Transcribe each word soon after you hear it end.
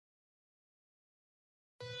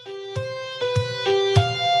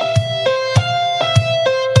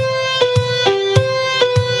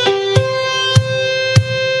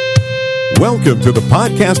Welcome to the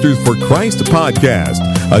Podcasters for Christ podcast,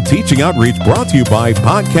 a teaching outreach brought to you by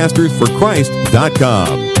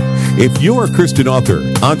podcastersforchrist.com. If you're a Christian author,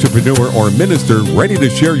 entrepreneur, or minister ready to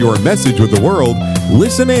share your message with the world,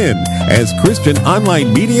 listen in as Christian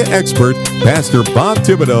online media expert, Pastor Bob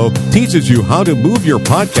Thibodeau, teaches you how to move your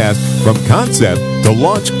podcast from concept to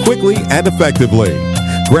launch quickly and effectively.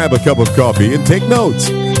 Grab a cup of coffee and take notes.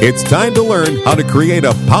 It's time to learn how to create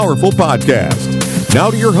a powerful podcast. Now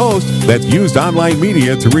to your host that's used online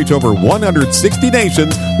media to reach over 160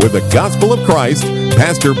 nations with the gospel of Christ,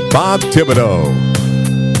 Pastor Bob Thibodeau.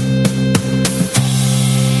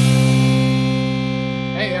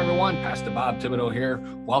 Hey everyone, Pastor Bob Thibodeau here.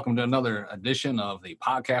 Welcome to another edition of the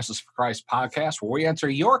Podcasters for Christ podcast, where we answer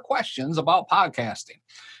your questions about podcasting.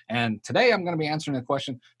 And today I'm going to be answering the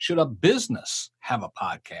question, should a business have a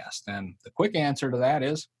podcast? And the quick answer to that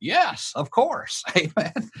is yes, of course.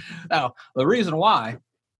 Amen. Now, the reason why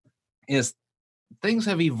is things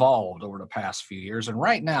have evolved over the past few years. And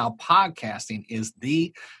right now, podcasting is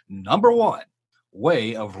the number one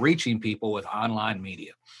way of reaching people with online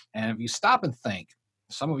media. And if you stop and think,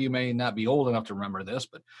 some of you may not be old enough to remember this,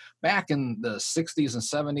 but back in the 60s and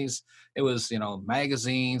 70s, it was,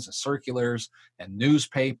 magazines and circulars and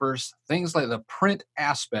newspapers, things like the print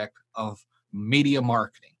aspect of media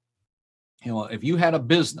marketing. If you had a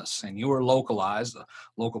business and you were localized, a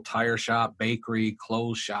local tire shop, bakery,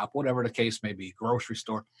 clothes shop, whatever the case may be, grocery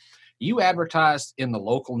store, you advertised in the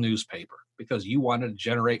local newspaper because you wanted to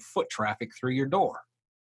generate foot traffic through your door.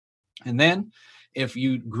 And then if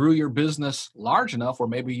you grew your business large enough, or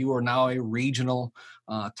maybe you are now a regional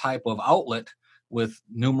type of outlet with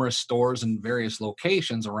numerous stores in various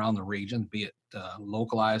locations around the region, be it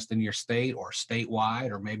localized in your state or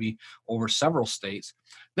statewide, or maybe over several states,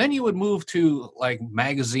 then you would move to like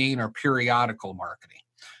magazine or periodical marketing,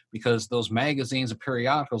 because those magazines and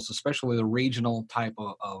periodicals, especially the regional type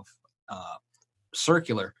of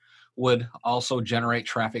circular, would also generate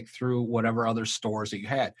traffic through whatever other stores that you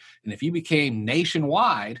had. And if you became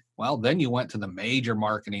nationwide, well, then you went to the major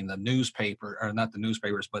marketing, the newspaper, or not the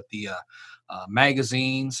newspapers, but the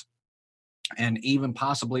magazines, and even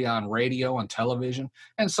possibly on radio and television.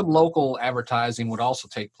 And some local advertising would also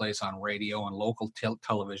take place on radio and local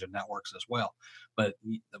television networks as well. But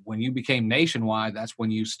when you became nationwide, that's when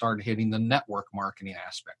you started hitting the network marketing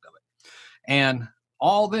aspect of it. And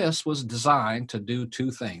all this was designed to do two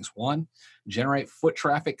things. One, generate foot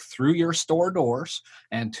traffic through your store doors.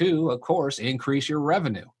 And two, of course, increase your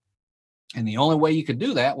revenue. And the only way you could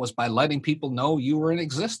do that was by letting people know you were in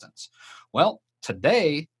existence. Well,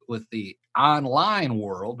 today, with the online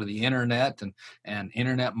world, with the internet and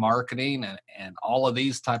internet marketing and all of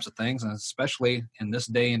these types of things, and especially in this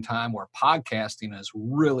day and time where podcasting is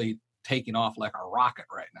really taking off like a rocket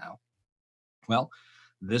right now, well,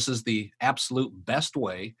 this is the absolute best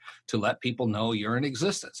way to let people know you're in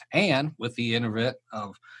existence. And with the internet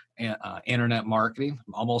of internet marketing,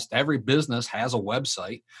 almost every business has a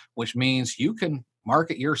website, which means you can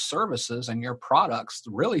market your services and your products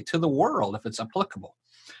really to the world if it's applicable.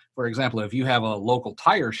 For example, if you have a local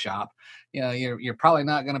tire shop, you're probably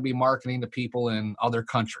not going to be marketing to people in other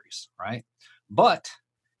countries, right? But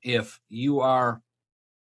if you are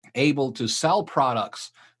able to sell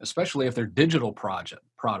products, especially if they're digital products,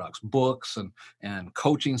 books and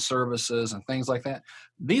coaching services and things like that,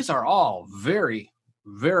 these are all very,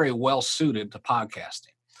 very well suited to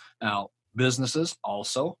podcasting. Now, businesses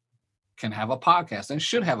also can have a podcast and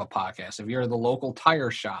should have a podcast. If you're the local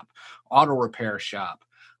tire shop, auto repair shop,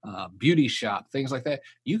 beauty shop, things like that,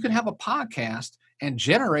 you can have a podcast and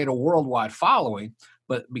generate a worldwide following.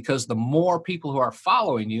 But because the more people who are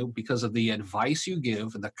following you, because of the advice you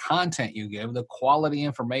give, the content you give, the quality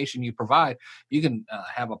information you provide, you can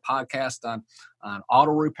have a podcast on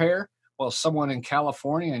auto repair. Well, someone in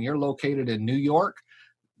California and you're located in New York,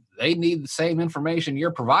 they need the same information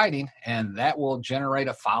you're providing, and that will generate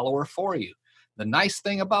a follower for you. The nice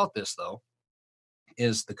thing about this, though,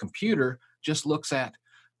 is the computer just looks at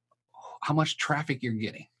how much traffic you're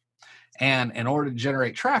getting. And in order to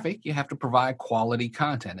generate traffic, you have to provide quality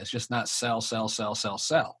content. It's just not sell. And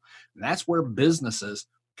that's where businesses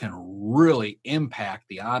can really impact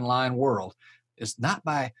the online world. It's not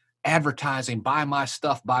by advertising, buy my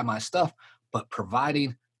stuff, but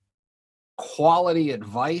providing quality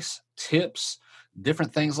advice, tips,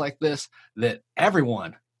 different things like this that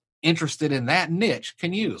everyone interested in that niche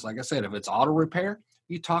can use. Like I said, if it's auto repair,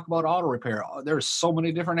 you talk about auto repair. There's so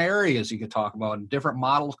many different areas you could talk about, different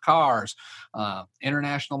models, cars,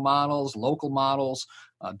 international models, local models,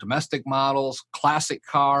 domestic models, classic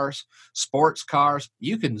cars, sports cars.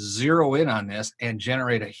 You can zero in on this and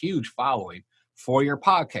generate a huge following for your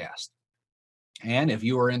podcast. And if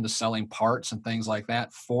you are into selling parts and things like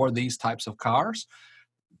that for these types of cars,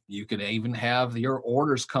 you could even have your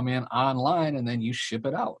orders come in online and then you ship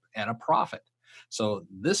it out at a profit. So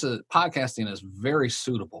podcasting is very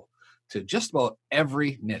suitable to just about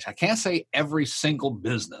every niche. I can't say every single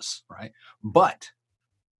business, right? But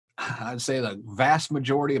I'd say the vast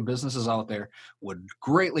majority of businesses out there would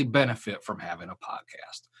greatly benefit from having a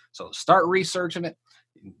podcast. So start researching it,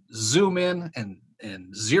 zoom in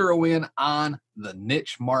and zero in on the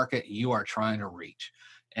niche market you are trying to reach.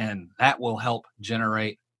 And that will help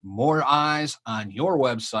generate more eyes on your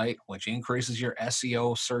website, which increases your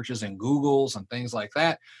SEO searches in Google's and things like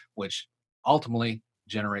that, which ultimately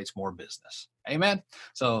generates more business. Amen.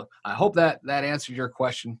 So I hope that answered your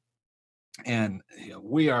question. And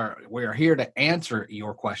we are here to answer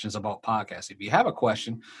your questions about podcasting. If you have a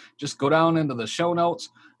question, just go down into the show notes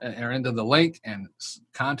or into the link and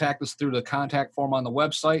contact us through the contact form on the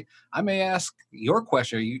website. I may ask your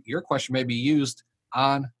question. Your question may be used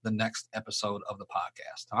on the next episode of the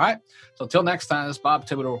podcast. All right. So till next time, this is Bob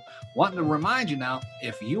Thibodeau wanting to remind you now,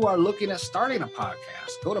 if you are looking at starting a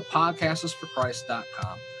podcast, go to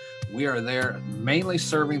podcastersforchrist.com. We are there mainly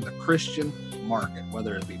serving the Christian market,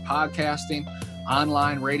 whether it be podcasting,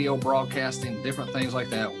 online radio broadcasting, different things like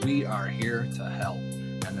that. We are here to help.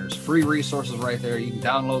 And there's free resources right there. You can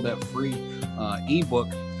download that free ebook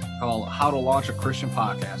called How to Launch a Christian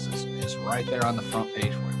Podcast. It's right there on the front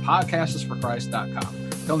page for you. Podcastersforchrist.com.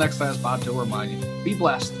 Till next time, it's Bob Thibodeau reminding you, be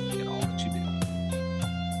blessed in all that you do.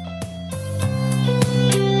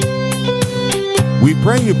 We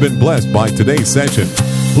pray you've been blessed by today's session.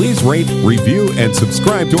 Please rate, review, and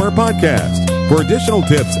subscribe to our podcast. For additional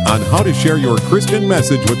tips on how to share your Christian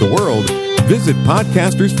message with the world, visit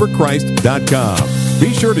podcastersforchrist.com.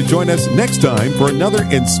 Be sure to join us next time for another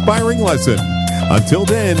inspiring lesson. Until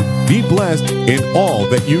then, be blessed in all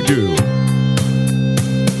that you do.